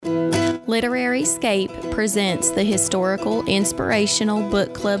Literary Scape presents the historical inspirational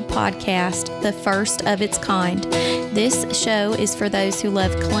book club podcast, the first of its kind. This show is for those who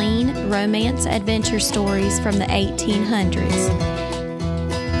love clean, romance adventure stories from the 1800s.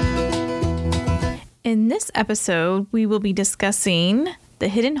 In this episode, we will be discussing The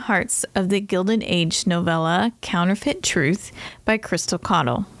Hidden Hearts of the Gilded Age novella Counterfeit Truth by Crystal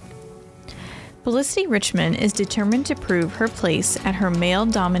Caudill. Felicity Richmond is determined to prove her place at her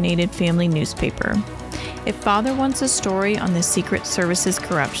male-dominated family newspaper. If father wants a story on the Secret Service's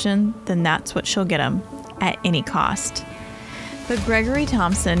corruption, then that's what she'll get him, at any cost. But Gregory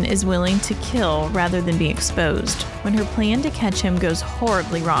Thompson is willing to kill rather than be exposed. When her plan to catch him goes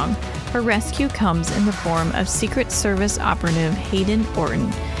horribly wrong, her rescue comes in the form of Secret Service operative Hayden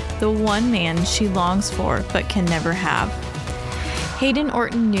Orton, the one man she longs for but can never have. Hayden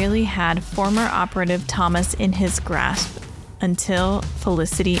Orton nearly had former operative Thomas in his grasp until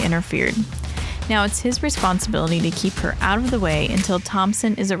Felicity interfered. Now it's his responsibility to keep her out of the way until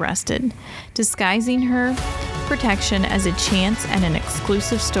Thompson is arrested. Disguising her protection as a chance and an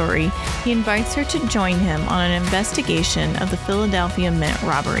exclusive story, he invites her to join him on an investigation of the Philadelphia Mint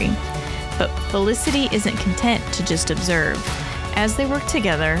robbery. But Felicity isn't content to just observe. As they work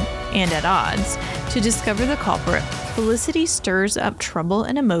together, and at odds, to discover the culprit, Felicity stirs up trouble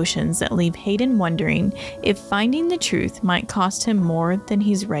and emotions that leave Hayden wondering if finding the truth might cost him more than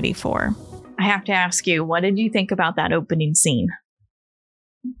he's ready for. I have to ask you, what did you think about that opening scene?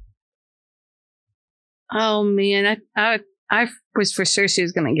 Oh man, I was for sure she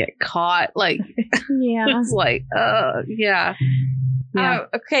was gonna get caught. Like, Yeah. it's like, yeah.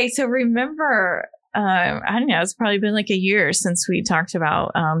 Okay, so remember, I don't know, it's probably been like a year since we talked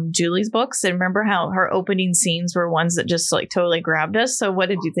about Julie's books, and remember how her opening scenes were ones that just like totally grabbed us. So what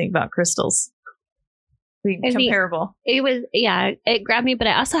did you think about Crystal's? Comparable. It grabbed me, but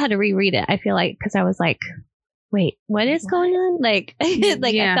I also had to reread it. I feel like, because I was like, wait, what is going on? Like, I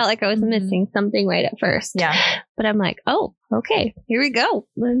felt like I was missing something right at first. Yeah. But I'm like, oh, okay, here we go.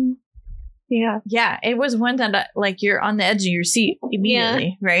 Yeah, it was one that like you're on the edge of your seat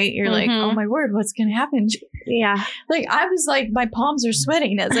immediately, right? You're like, oh my word, what's going to happen? Yeah. Like, I was like, my palms are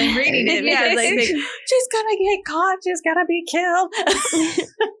sweating as I'm reading it because I think she's going to get caught. She's going to be killed.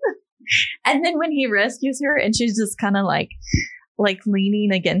 And then when he rescues her and she's just kind of like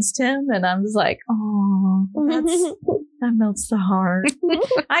leaning against him, and I'm just like, oh, that melts the heart.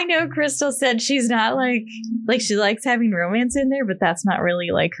 I know Crystal said she's not like she likes having romance in there, but that's not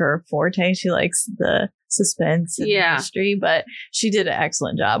really like her forte. She likes the suspense and mystery, but she did an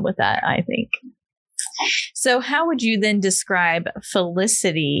excellent job with that, I think. So how would you then describe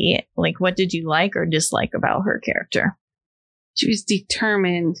Felicity? Like, what did you like or dislike about her character? She was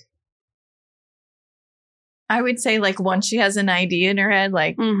determined. I would say, like, once she has an idea in her head,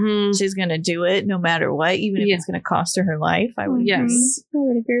 like, she's going to do it no matter what, even if it's going to cost her life. I would agree. I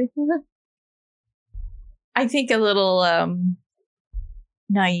would agree with that. I think a little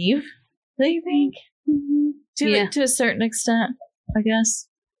naive, do you think? To a certain extent, I guess.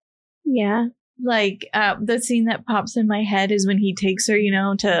 Yeah. Like, the scene that pops in my head is when he takes her,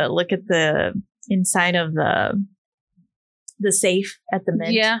 to look at the inside of the safe at the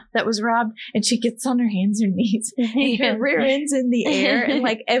Mint that was robbed, and she gets on her hands and knees and her rear end's in the air, and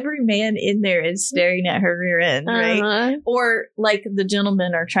like every man in there is staring at her rear end, right? Or like the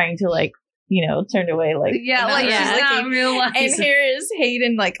gentlemen are trying to turn away, like she's not realizing. And here is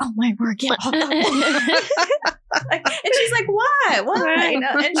Hayden like, oh my word, get off the wall. And she's like, why?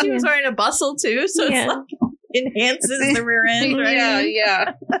 And she was wearing a bustle too, so it's like enhances the rear end, right?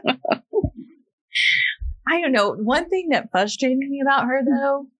 Yeah. I don't know. One thing that frustrated me about her,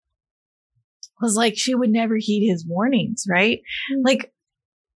 though, was like she would never heed his warnings, right? Like,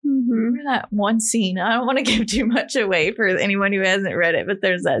 remember that one scene? I don't want to give too much away for anyone who hasn't read it, but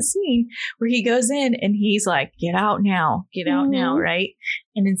there's that scene where he goes in and he's like, get out now, right?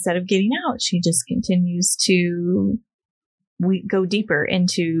 And instead of getting out, she just continues to go deeper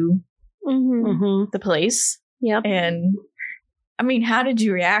into the place. Yep. And I mean, how did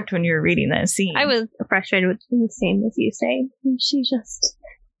you react when you were reading that scene? I was frustrated with the same as you say. She just,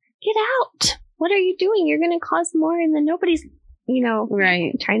 get out. What are you doing? You're going to cause more, and then nobody's,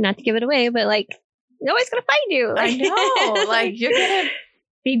 right. Trying not to give it away, but like, nobody's going to find you. I know. Like, you're going to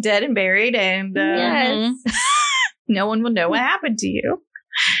be dead and buried, and no one will know what happened to you.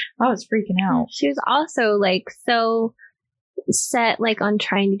 I was freaking out. She was also like so set on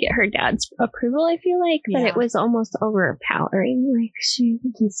trying to get her dad's approval, I feel like, that it was almost overpowering. Like, she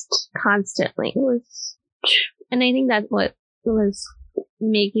just constantly was, and I think that's what was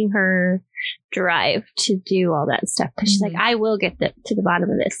making her drive to do all that stuff. Because she's like, I will get to the bottom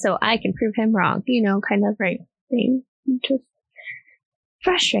of this so I can prove him wrong, kind of thing. Which was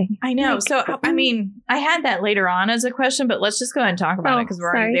frustrating. I know. So, I mean, I had that later on as a question, but let's just go ahead and talk about it because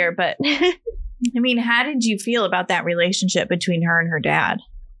we're already there. But I mean, how did you feel about that relationship between her and her dad?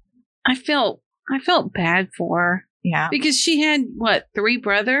 I felt bad for her. Yeah. Because she had, 3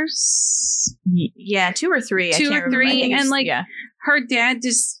 brothers? Yeah, 2 or 3. 2 or 3. And her dad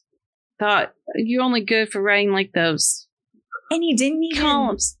just thought, you're only good for writing like those. And he didn't even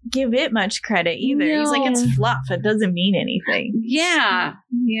columns. Give it much credit either. No. He's like, it's fluff. It doesn't mean anything. Yeah.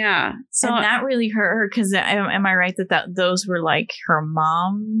 Yeah. So and that really hurt her because am I right that those were like her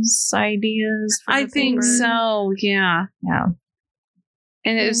mom's ideas? I think so. Yeah. Yeah.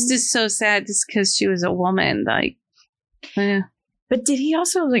 And it was just so sad just because she was a woman. Like, But did he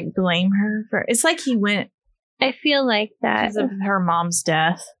also blame her for? It's like he went. I feel like that because of her mom's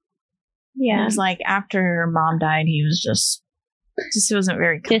death. Yeah. It was like after her mom died, he was just wasn't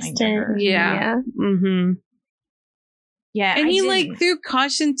very kind distant. To her. Yeah. Mm-hmm. Yeah. And he threw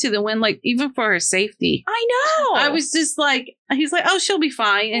caution to the wind, even for her safety. I know. I was just he's like, oh, she'll be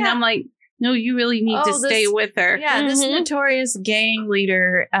fine. And I'm like, no, you really need to stay with her. Yeah. This notorious gang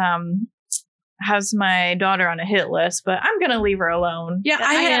leader has my daughter on a hit list, but I'm going to leave her alone. Yeah.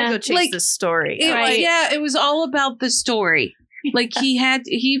 I had to go chase this story. It was all about the story.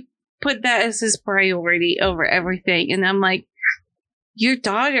 He put that as his priority over everything. And I'm like, your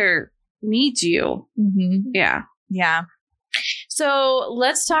daughter needs you. Mm-hmm. Yeah. Yeah. So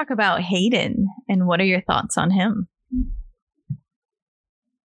let's talk about Hayden and what are your thoughts on him?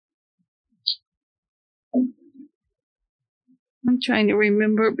 I'm trying to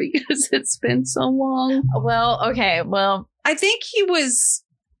remember because it's been so long. Well, okay. Well, I think he was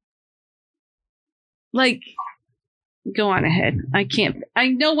go on ahead. I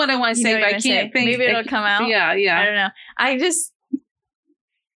know what I want to say, but I can't think. Maybe it'll come out. Yeah. I don't know.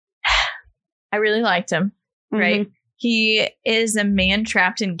 I really liked him. Right. Mm-hmm. He is a man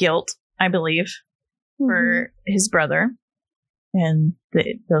trapped in guilt, I believe, for his brother and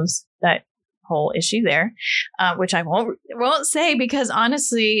that whole issue there, which I won't say because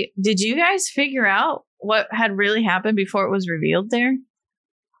honestly, did you guys figure out what had really happened before it was revealed there?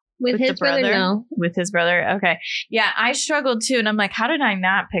 With his brother? No. With his brother? Okay. Yeah, I struggled too, and I'm like, how did I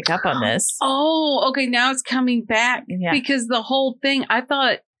not pick up on this? Oh, okay, now it's coming back because the whole thing, I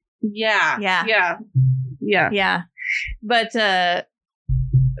thought, yeah. But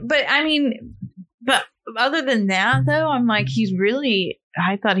I mean, but other than that, though, I'm like,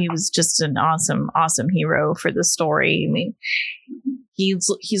 I thought he was just an awesome hero for the story. I mean, he's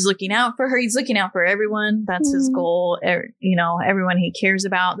looking out for her. He's looking out for everyone. That's his goal. Everyone he cares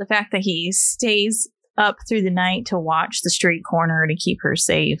about. The fact that he stays up through the night to watch the street corner to keep her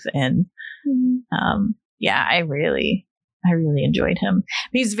safe. And, I really enjoyed him.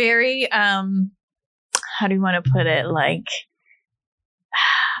 He's very, how do you want to put it?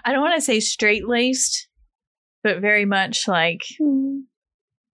 I don't want to say straight-laced, but very much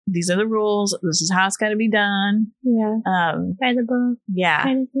these are the rules. This is how it's got to be done. Yeah. By the book. Yeah.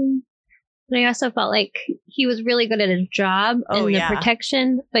 Kind of thing. And I also felt like he was really good at his job and the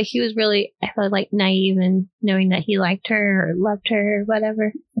protection, but he was really, I felt naive in knowing that he liked her or loved her or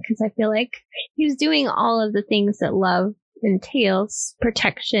whatever. Because I feel like he was doing all of the things that love entails,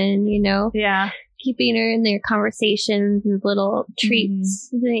 protection, Yeah. Keeping her in their conversations and little treats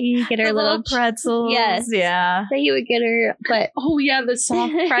that you get her the little pretzels. Yes. Yeah. That he would get her, but the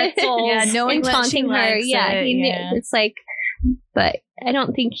soft pretzels. Yeah, knowing and taunting her. Yeah. He knew. It's but I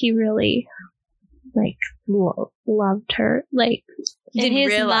don't think he really loved her. He didn't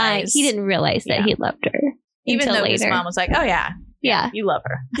realize that he loved her. Even though later. His mom was like, oh yeah, you love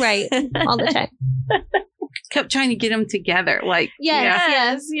her. Right. All the time. Kept trying to get them together.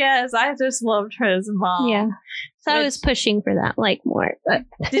 Yes. I just loved his mom. Yeah. So I was pushing for that more. But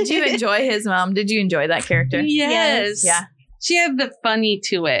did you enjoy his mom? Did you enjoy that character? Yes. Yeah. She had the funny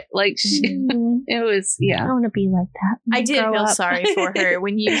to it. It was, I want to be like that. I did feel sorry for her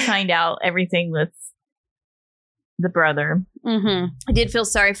when you find out everything with the brother. Mm-hmm. I did feel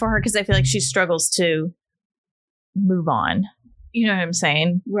sorry for her because I feel like she struggles to move on. You know what I'm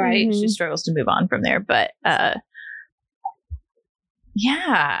saying? Right. She struggles to move on from there. But, I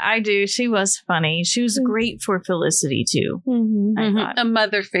do. She was funny. She was great for Felicity, too. I thought. A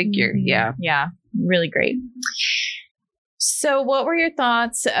mother figure. Yeah. Yeah. Really great. So what were your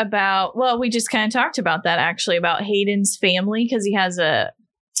thoughts about, we just kind of talked about that, actually, about Hayden's family, because he has a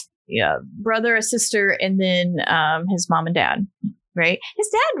brother, a sister, and then his mom and dad, right? His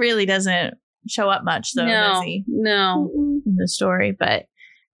dad really doesn't show up much, though, does he? No. In the story, but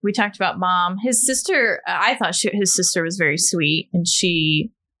We talked about mom. His sister, I thought his sister was very sweet, and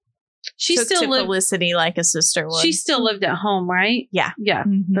she took still to lived, Felicity like a sister would. She still lived at home, right? Yeah. Yeah.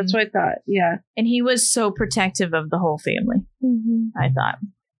 Mm-hmm. That's what I thought. Yeah. And he was so protective of the whole family, I thought.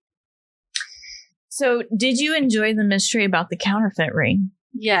 So, did you enjoy the mystery about the counterfeit ring?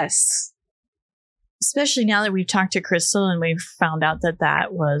 Yes. Especially now that we've talked to Crystal and we've found out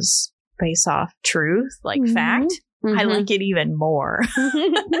that was based off truth, like fact. Mm-hmm. I like it even more.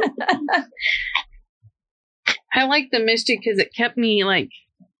 I like the mystery because it kept me like,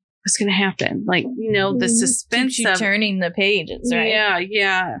 what's going to happen? Like, you know, the suspense Keeps you of turning the pages, right?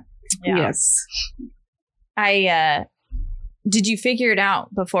 Yeah. Yes. Did you figure it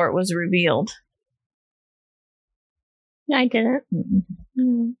out before it was revealed? I didn't.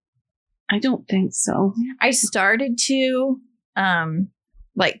 I don't think so. I started to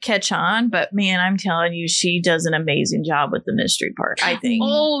catch on, but man, I'm telling you, she does an amazing job with the mystery part, I think.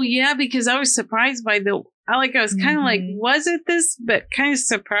 Oh, yeah, because I was surprised by I was kind of like, was it this? But kind of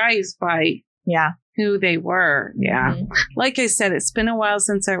surprised by who they were. Yeah. Mm-hmm. Like I said, it's been a while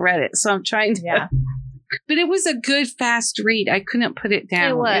since I read it, so I'm trying to. Yeah. But it was a good, fast read. I couldn't put it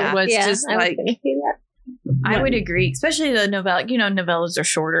down. It was just like. I would agree, especially the novella. You know, novellas are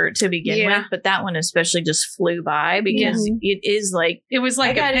shorter to begin with, but that one especially just flew by because it is like it was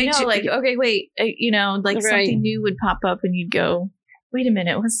like I gotta know, like okay, wait, something new would pop up and you'd go, wait a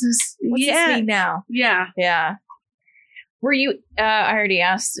minute, what's this? What's this mean now? Yeah. Were you? I already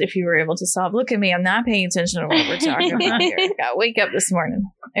asked if you were able to solve. Look at me, I'm not paying attention to what we're talking about here. Got wake up this morning.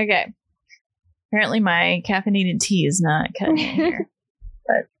 Okay. Apparently, my caffeinated tea is not cutting it here,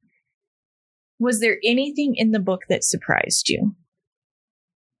 but. Was there anything in the book that surprised you?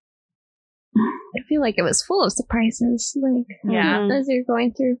 I feel like it was full of surprises. As you're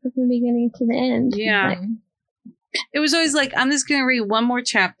going through from the beginning to the end. Yeah. It was always like, I'm just going to read one more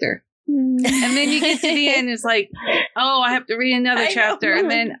chapter. And then you get to the end, it's like, oh, I have to read another chapter. And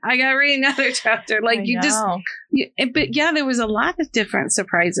then I got to read another chapter. Like but yeah, there was a lot of different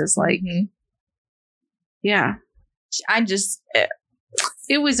surprises. Like,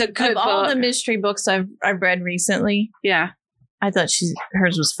 it was a good book. Of all the mystery books I've read recently. Yeah. I thought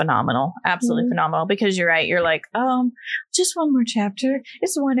hers was phenomenal. Absolutely phenomenal. Because you're right. You're like, just one more chapter.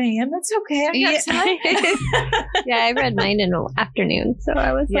 It's 1 a.m. That's okay. I got time. I read mine in the afternoon. So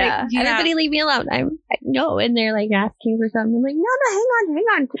I was like, everybody leave me alone. No. And they're like asking for something. I'm like, no, hang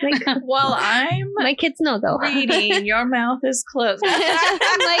on. Like, well, my kids know though. Reading. Your mouth is closed.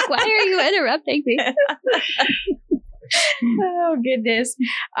 I'm like, why are you interrupting me? Oh, goodness.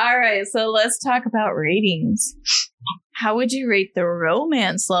 All right. So let's talk about ratings. How would you rate the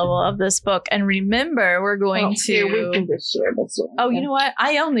romance level of this book? And remember, we're going to. We can just share this one. Oh, you know what?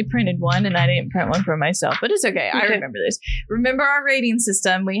 I only printed one and I didn't print one for myself, but it's okay. I remember this. Remember our rating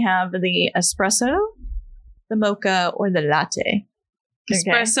system. We have the espresso, the mocha, or the latte.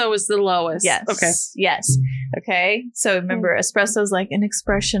 Espresso is the lowest. Yes. Okay. Yes. Okay. So remember, espresso is like an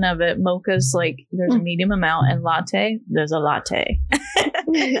expression of it. Mocha's like there's a medium amount, and latte, there's a latte.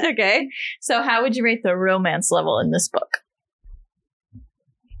 Okay. So how would you rate the romance level in this book?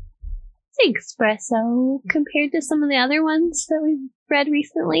 Espresso compared to some of the other ones that we've read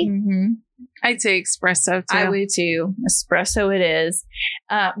recently. I'd say espresso too. I would too. Espresso it is.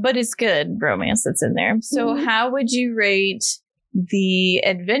 But it's good romance that's in there. So how would you rate the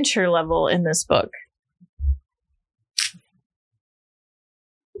adventure level in this book?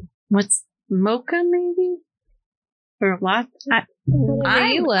 What's mocha maybe? Or latte?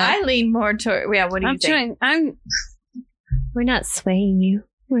 I lean more toward what do you think? We're not swaying you.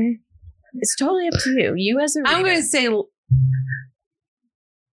 It's totally up to you. You as a reader. I'm going to say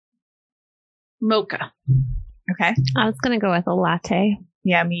mocha. Okay. I was going to go with a latte.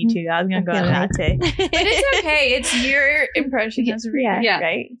 Yeah, me too. I was going to go latte. But it's okay. It's your impression as a reader,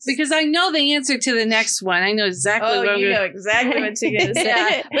 right? Because I know the answer to the next one. I know exactly what I'm know exactly what you're going to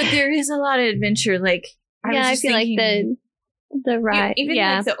say. But there is a lot of adventure. Like, I feel like the ride. Even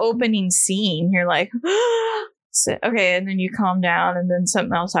like the opening scene, you're like, so, okay, and then you calm down, and then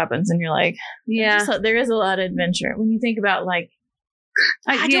something else happens, and you're like, there is a lot of adventure. When you think about like,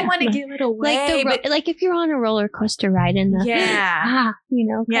 I don't want to give it away, like if you're on a roller coaster ride in the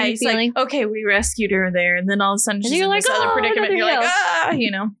it's feeling. Like, okay, we rescued her there, and then all of a sudden she's in this other predicament. You're like,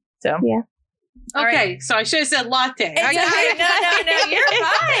 so Okay, so I should have said latte. No, you're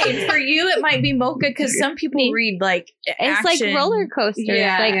fine. For you, it might be mocha because some people read like it's like roller coasters,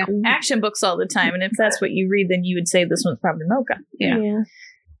 like action books all the time. And if that's what you read, then you would say this one's probably mocha. Yeah.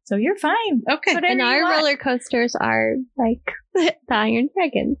 So you're fine. Okay. And our roller coasters are like the Iron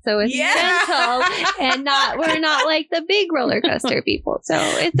Dragon. So it's gentle and we're not like the big roller coaster people. So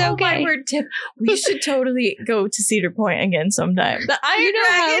it's okay. Oh my word, Tip. We should totally go to Cedar Point again sometime. The Iron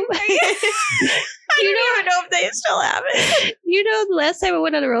Dragon. I don't even know if they still have it. The last time I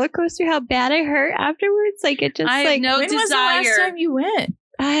went on a roller coaster, how bad I hurt afterwards. Like it just I have no when desire. Was the last time you went?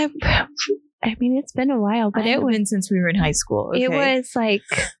 I mean, it's been a while, but it was since we were in high school. Okay. It was like,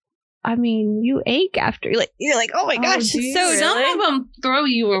 I mean, you ache after. You're like, oh my gosh, it's so. Some of them throw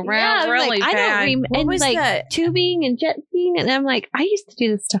you around really bad. I don't what was like that? tubing and jet skiing, and I'm like, I used to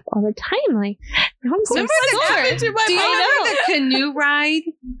do this stuff all the time. Like, now I'm so sore. Do you remember the canoe ride?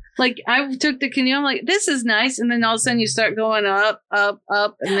 Like I took the canoe. I'm like, this is nice, and then all of a sudden you start going up, and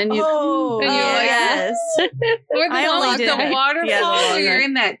then you. Yes. Or the one with the waterfall. You're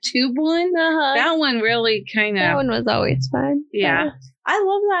in that tube one. That one really kind of. That one was always fun. Yeah. I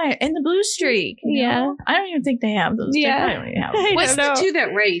love that. And the Blue Streak. Yeah. I don't even think they have those. Yeah. I don't even have them. What's the two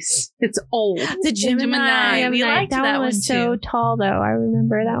that race? It's old. The Gemini. We liked that one was so tall, though. I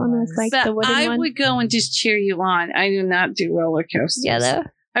remember that one was like the wooden one. I would go and just cheer you on. I do not do roller coasters. Yeah, though.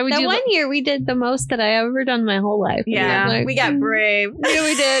 I would that one year we did the most that I ever done my whole life. Yeah. We got brave. Yeah,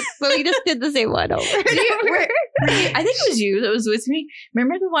 we did. But we just did the same one over. I think it was you that was with me.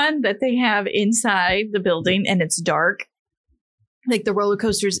 Remember the one that they have inside the building and it's dark? Like the roller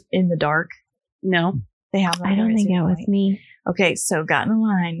coasters in the dark? No. They have them. I don't think that was me. Okay, so got in the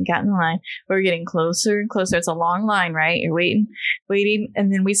line. We're getting closer and closer. It's a long line, right? You're waiting.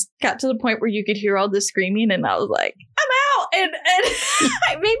 And then we got to the point where you could hear all the screaming and I was like, I'm out. And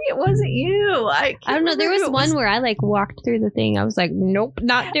maybe it wasn't you. I don't know. There was one where I walked through the thing. I was like, nope,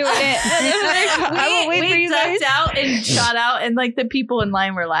 not doing it. I will wait for you guys out and shot out. And the people in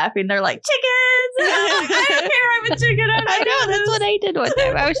line were laughing. They're like, chickens. I don't care. I'm a chicken. I know. That's what I did one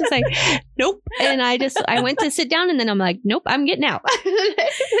time. I was just like, nope. And I went to sit down and then I'm like, nope, I'm getting out.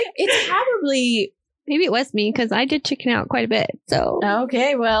 It's probably... Maybe it was me because I did chicken out quite a bit. So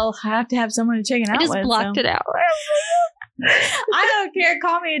okay, well, I have to have someone to chicken out. I just blocked it out. I don't care.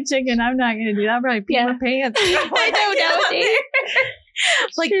 Call me a chicken. I'm not going to do that. I'll probably pee my pants. I know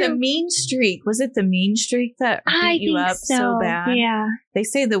nowadays. The mean streak. Was it the mean streak that beat you up so bad? Yeah. They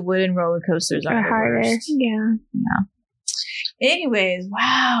say the wooden roller coasters are the harder. Worst. Yeah. Anyways,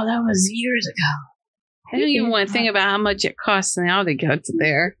 wow, that was years ago. I don't even want to think about how much it costs now to go to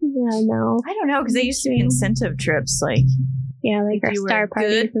there. Yeah, I know. I don't know because they used to be incentive trips, our star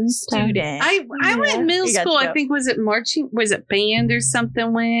parties and stuff. Student. I went middle school. I think was it band or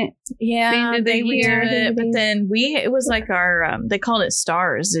something went? Yeah, they would do it, but then it was like our they called it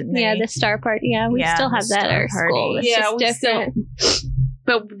stars, didn't they? Yeah, the star party. Yeah, we still have that at our school. It's just different.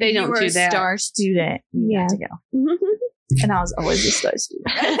 But they don't do that. Star student. You have to go. And I was always a star student.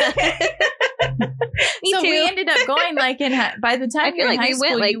 Me too. We ended up going by the time you were in high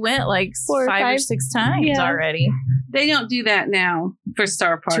school, you went 5 or 6 times already. They don't do that now for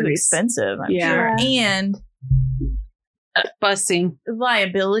star parties. Too expensive, I'm sure. And busing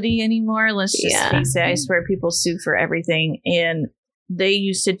liability anymore. Let's just face it. I swear people sue for everything. And they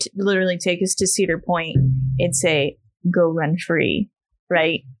used to literally take us to Cedar Point and say, go run free.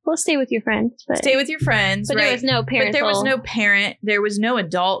 Right. Well, stay with your friends. Stay with your friends. But there was no parent. But there was no parent. There was no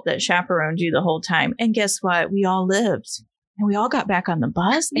adult that chaperoned you the whole time. And guess what? We all lived. And we all got back on the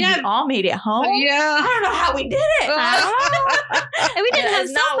bus. And we all made it home. Yeah. I don't know how we did it. And we didn't have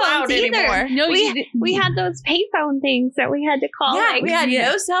cell phones either. Anymore. No, we had those payphone things that we had to call. Yeah, we had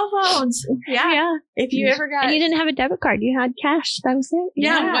no cell phones. Yeah. If you ever got... And you didn't have a debit card. You had cash. That was it.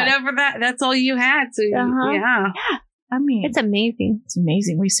 Yeah, whatever that's all you had. So, Yeah. I mean, it's amazing. It's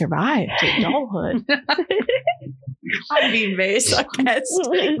amazing we survived to adulthood. I'm being very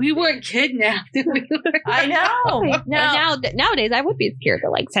sarcastic. We weren't kidnapped. I know. No. Nowadays, I would be scared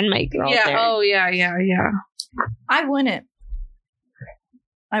to send my girl there. Oh, yeah. I wouldn't.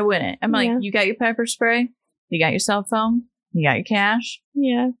 I'm like, you got your pepper spray? You got your cell phone? You got your cash?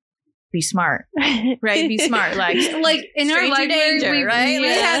 Yeah. Be smart, right? Be smart. Like in our library, danger, right? We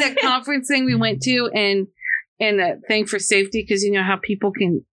had a conference thing we went to, and a thing for safety, because you know how people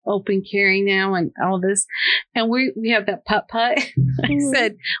can open carry now and all this, and we have that putt. I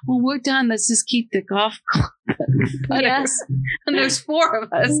said, when we're done, let's just keep the golf putters. And there's 4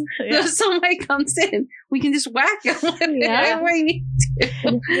 of us. So if somebody comes in, we can just whack them whenever we need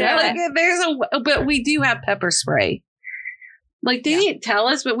to. But we do have pepper spray. They didn't tell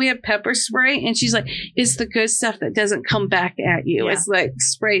us, but we have pepper spray. And she's like, it's the good stuff that doesn't come back at you. Yeah. It's like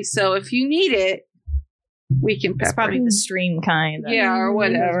spray. So if you need it, we can pepper. It's probably the stream kind. Or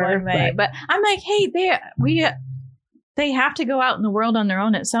whatever. But I'm like, hey, they have to go out in the world on their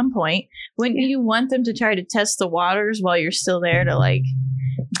own at some point. Wouldn't you want them to try to test the waters while you're still there to like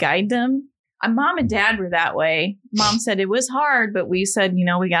guide them? Mom and Dad were that way. Mom said it was hard, but we said, you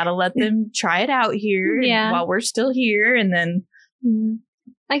know, we got to let them try it out here while we're still here. And then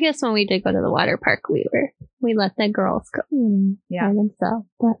I guess when we did go to the water park, we let the girls go by themselves.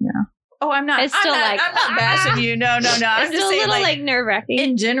 But oh, I'm not bashing you. No. I'm just saying, a little like nerve-wracking.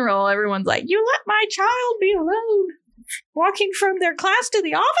 In general, everyone's like, you let my child be alone walking from their class to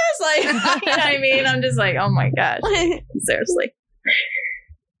the office? Like, you know what I mean? I'm just like, oh my gosh. Seriously.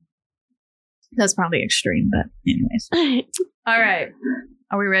 That's probably extreme, but anyways. All right.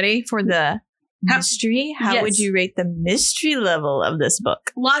 Are we ready for the mystery? How would you rate the mystery level of this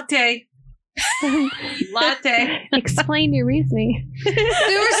book? Latte. Latte. Explain your reasoning.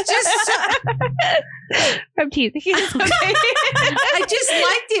 There was just I'm teasing. I just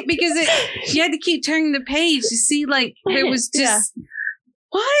liked it because you had to keep turning the page to see, like, there was just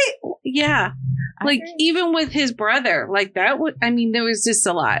what? Yeah. Like, even with his brother, like that there was just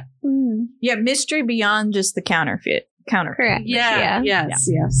a lot. Yeah, mystery beyond just the counterfeit. Correct. Yeah. Yes.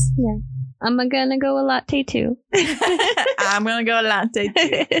 Yeah. I'm gonna go a latte too. I'm gonna go a latte too.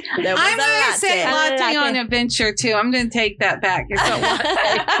 I'm gonna say latte on adventure too. I'm gonna take that back. It's a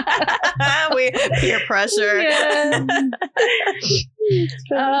latte. We peer pressure.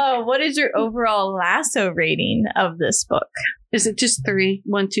 Oh, what is your overall lasso rating of this book? Is it just 3?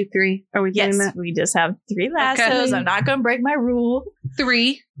 1, 2, 3? Are we doing that? We just have 3 lassos. Okay. I'm not gonna break my rule.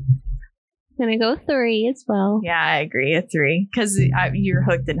 3. I'm gonna go 3 as well. Yeah, I agree. A 3 because you're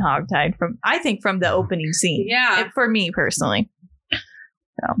hooked and hogtied from the opening scene. Yeah, for me personally.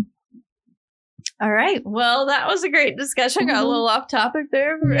 So, all right. Well, that was a great discussion. Got a little off topic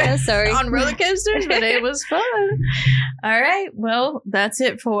there. Yeah, sorry. On roller coasters, but it was fun. All right. Well, that's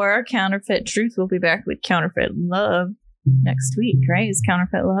it for Counterfeit Truth. We'll be back with Counterfeit Love next week. Right? Is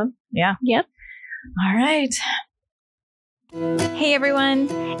Counterfeit Love? Yeah. Yep. All right. Hey everyone!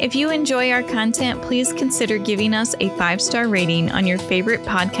 If you enjoy our content, please consider giving us a 5-star rating on your favorite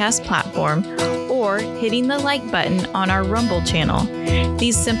podcast platform or hitting the like button on our Rumble channel.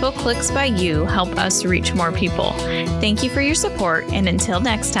 These simple clicks by you help us reach more people. Thank you for your support, and until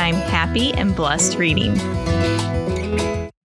next time, happy and blessed reading.